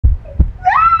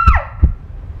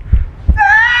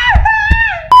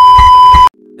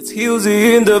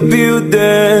Husey in the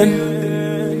building.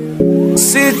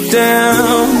 Sit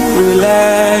down,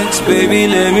 relax, baby,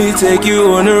 let me take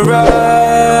you on a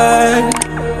ride.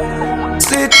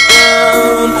 Sit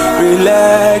down,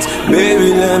 relax,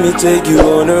 baby, let me take you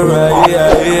on a ride.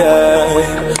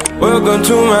 Welcome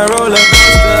to my roller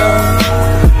coaster.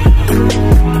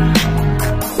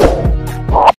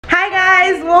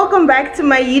 Welcome back to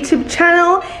my YouTube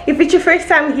channel. If it's your first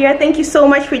time here, thank you so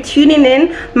much for tuning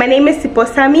in. My name is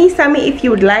Siphosami, Sami if you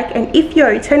would like, and if you're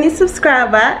a returning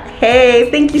subscriber, hey,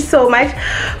 thank you so much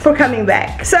for coming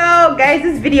back. So guys,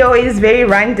 this video is very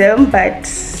random, but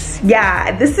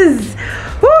yeah, this is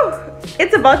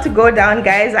it's about to go down,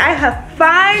 guys. I have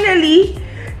finally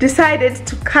decided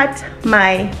to cut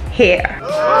my hair.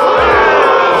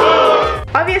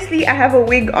 Obviously I have a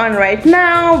wig on right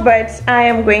now, but I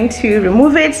am going to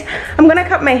remove it. I'm gonna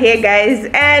cut my hair, guys,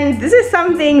 and this is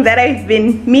something that I've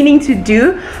been meaning to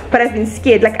do, but I've been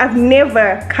scared. Like, I've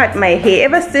never cut my hair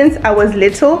ever since I was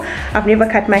little. I've never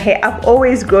cut my hair. I've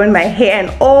always grown my hair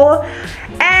and all,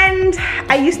 and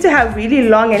I used to have really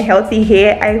long and healthy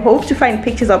hair. I hope to find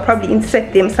pictures. I'll probably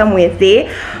insert them somewhere there,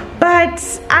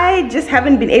 but I just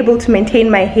haven't been able to maintain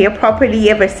my hair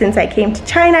properly ever since I came to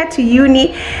China, to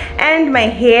uni, and my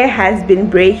hair has been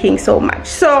breaking so much.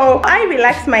 So I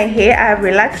relaxed my hair. I have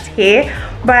relaxed hair,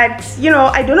 but you know,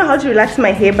 I don't know how to relax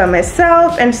my hair by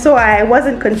myself, and so I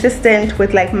wasn't consistent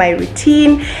with like my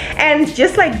routine, and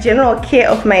just like general care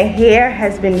of my hair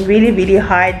has been really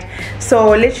hard. So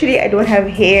literally I don't have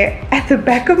hair at the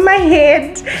back of my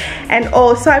head and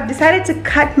all, so I've decided to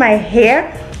cut my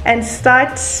hair and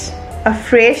start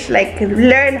afresh, like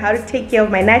learn how to take care of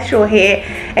my natural hair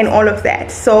and all of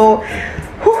that. So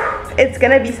it's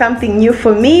gonna be something new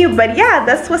for me, but yeah,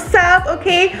 that's what's up.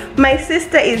 Okay, my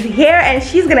sister is here and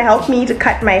she's gonna help me to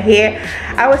cut my hair.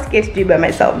 I was scared to do it by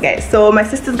myself, guys, so my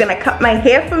sister's gonna cut my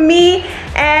hair for me,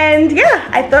 and yeah,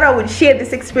 I thought I would share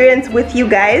this experience with you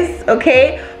guys.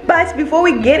 Okay, but before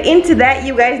we get into that,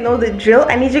 you guys know the drill.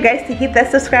 I need you guys to hit that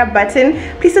subscribe button.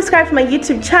 Please subscribe to my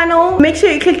YouTube channel. Make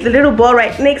sure you click the little ball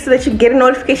right next so that you get a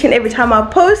notification every time I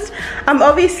post. I'm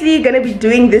obviously gonna be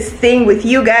doing this thing with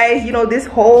you guys, you know, this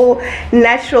whole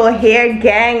natural hair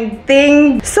gang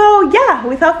thing. So yeah,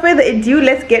 without further ado,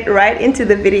 let's get right into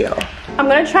the video. I'm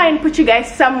gonna try and put you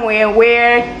guys somewhere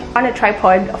where, on a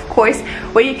tripod of course,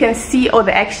 where you can see all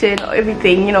the action or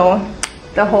everything, you know,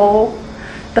 the whole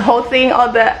thing,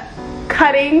 all the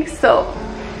cutting. So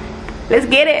let's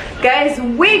get it, guys.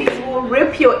 Wigs will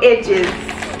rip your edges,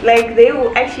 like they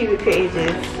will actually rip your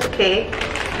edges. Okay,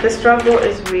 the struggle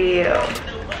is real.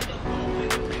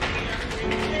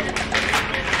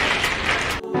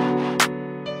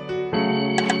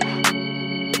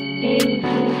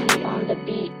 On the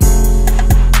beat.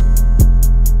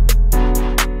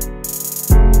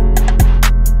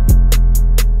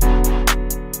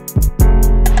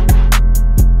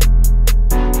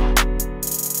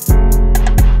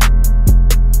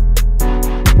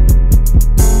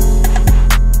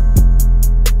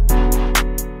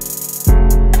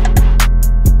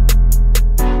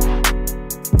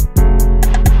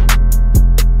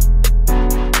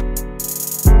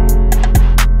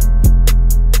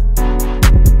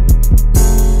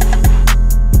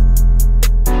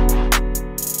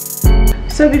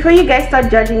 So before you guys start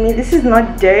judging me, this is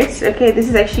not dirt, okay? This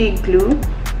is actually glue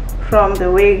from the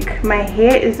wig. My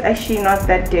hair is actually not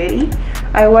that dirty.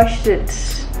 I washed it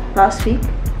last week,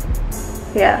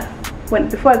 yeah,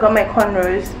 before I got my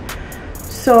cornrows.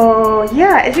 So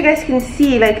yeah, as you guys can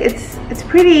see, like it's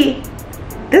pretty.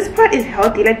 This part is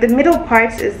healthy, like the middle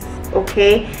part is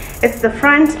okay. It's the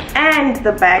front and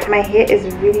the back. My hair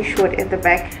is really short at the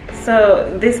back.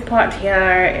 So this part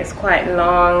here is quite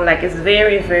long, like it's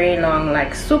very long,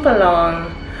 like super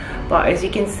long. But as you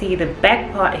can see, the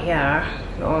back part here,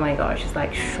 oh my gosh, it's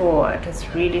like short. It's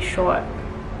really short,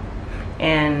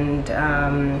 and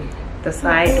the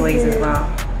sideways as well.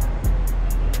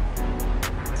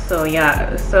 So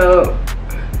yeah, so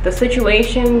the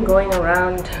situation going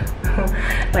around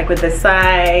like with the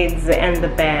sides and the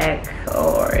back,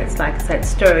 or it's like a sad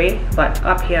story, but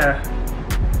up here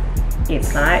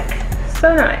it's like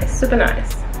so nice, super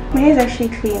nice. My hair is actually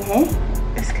clean, hey?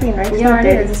 It's clean, right? It's yeah, it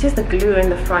is. It's just the glue in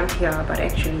the front here, but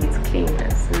actually it's clean.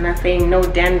 It's nothing, no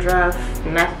dandruff,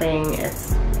 nothing.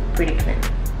 It's pretty clean.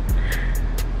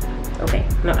 Okay,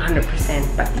 not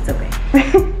 100%, but it's okay.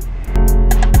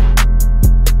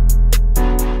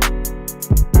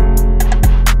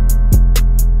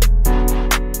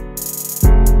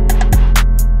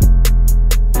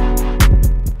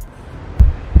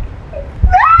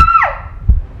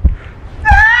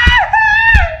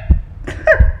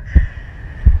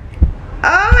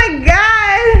 Oh my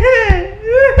god!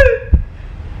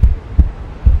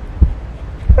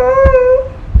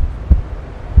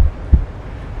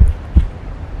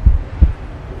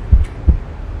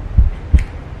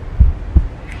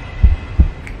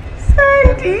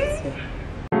 Sandy.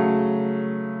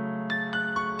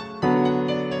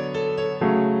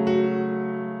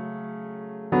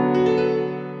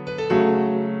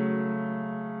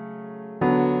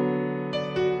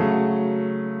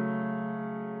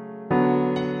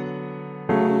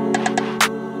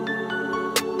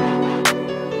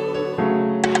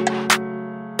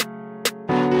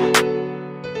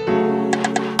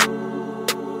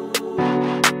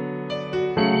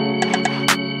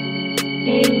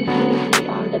 Easy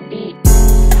on the beat.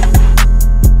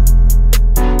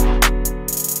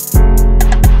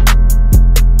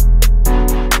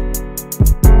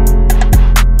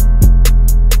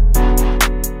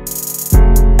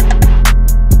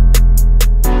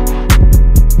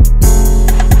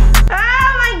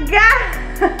 Oh my god.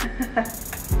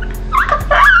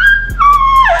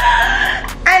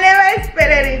 I never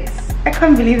expected it. I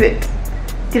can't believe it.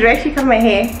 Did I actually cut my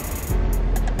hair?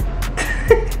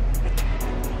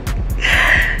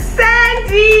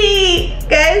 Sandy!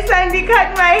 Guys, Sandy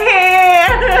cut my hair!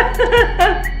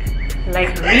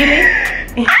 Like,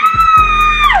 really?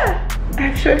 Ah! I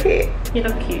have short hair. You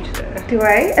look cute though. Do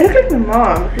I? I look like my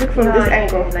mom. Look from this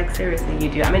angle. Like, seriously,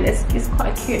 you do. I mean, it's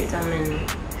quite cute. I mean,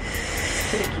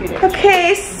 pretty cute.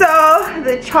 Okay, so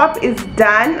the chop is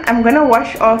done. I'm gonna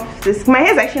wash off this. My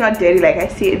hair is actually not dirty like I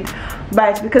said,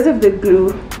 but because of the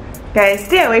glue, guys,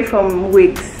 stay away from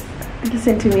wigs.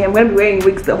 Listen to me, I'm gonna be wearing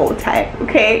wigs the whole time,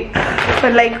 okay?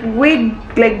 But like wig,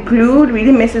 like glue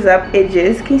really messes up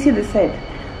edges. Can you see the side?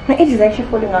 My edge is actually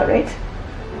falling out, right?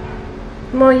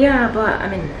 Well, yeah, but I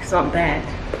mean, it's not bad.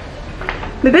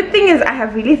 The good thing is I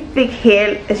have really thick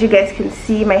hair. As you guys can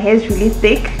see, my hair is really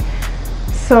thick.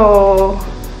 So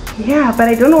yeah, but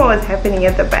I don't know what was happening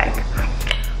at the back.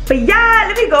 But yeah,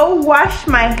 let me go wash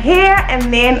my hair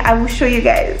and then I will show you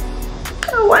guys.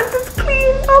 Once it's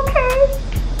clean, okay?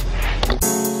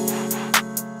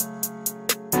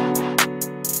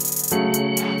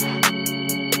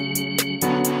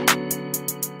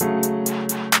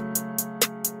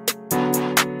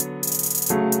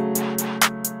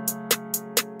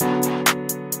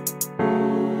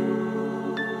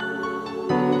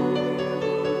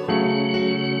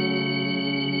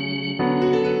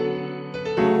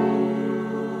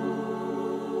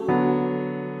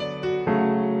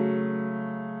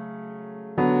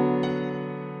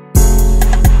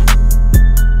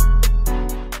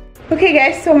 Okay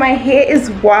guys, so my hair is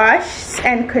washed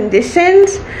and conditioned.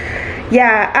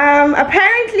 Yeah,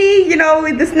 apparently, you know,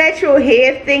 with this natural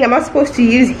hair thing, I'm not supposed to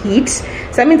use heat, so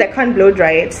that means I can't blow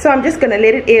dry it. So I'm just gonna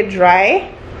let it air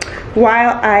dry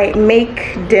while I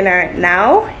make dinner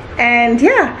now. And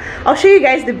yeah, I'll show you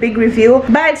guys the big reveal.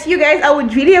 But you guys, I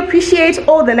would really appreciate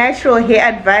all the natural hair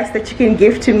advice that you can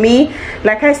give to me.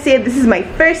 Like I said, this is my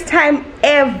first time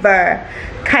ever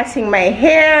cutting my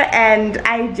hair and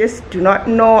I just do not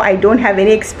know. I don't have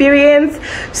any experience,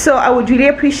 so I would really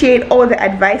appreciate all the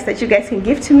advice that you guys can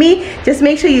give to me. Just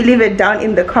make sure you leave it down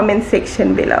in the comment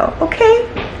section below, okay?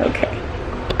 Okay,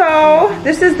 so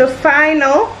this is the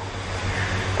final.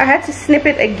 I had to snip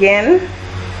it again.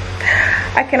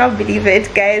 I cannot believe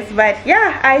it, guys, but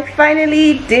yeah, I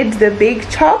finally did the big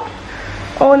chop,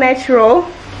 all natural.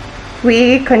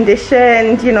 We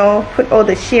conditioned, you know, put all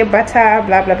the shea butter,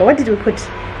 blah blah blah. What did we put?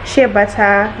 Shea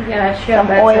butter, Yeah, shea some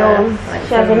butter, oils. like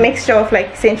She has a mixture of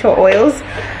like essential oils.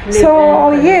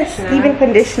 So yes, leave-in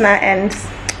conditioner, and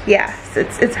yeah,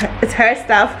 it's her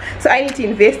stuff. So I need to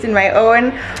invest in my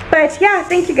own. But yeah,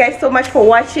 thank you guys so much for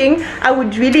watching. I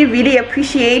would really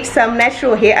appreciate some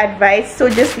natural hair advice. So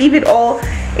just leave it all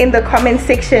in the comment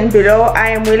section below. I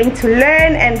am willing to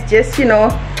learn and just, you know,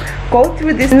 go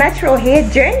through this natural hair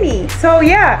journey. So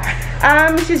yeah,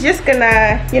 she's just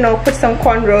gonna, you know, put some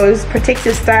cornrows,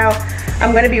 protective style.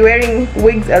 I'm gonna be wearing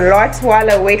wigs a lot while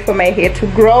I wait for my hair to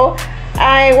grow.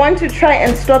 I want to try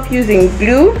and stop using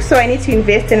glue, so I need to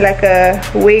invest in like a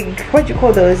wig, what do you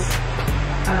call those?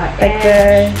 Like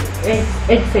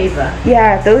edge saver.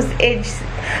 Yeah, those edge,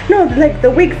 no, like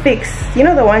the wig fix, you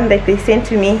know, the one that they sent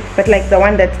to me, but like the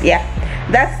one that, yeah,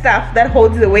 that stuff that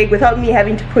holds the wig without me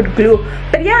having to put glue.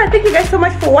 But yeah, thank you guys so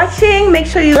much for watching. Make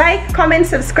sure you like, comment,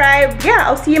 subscribe. Yeah,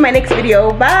 I'll see you in my next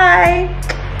video. Bye.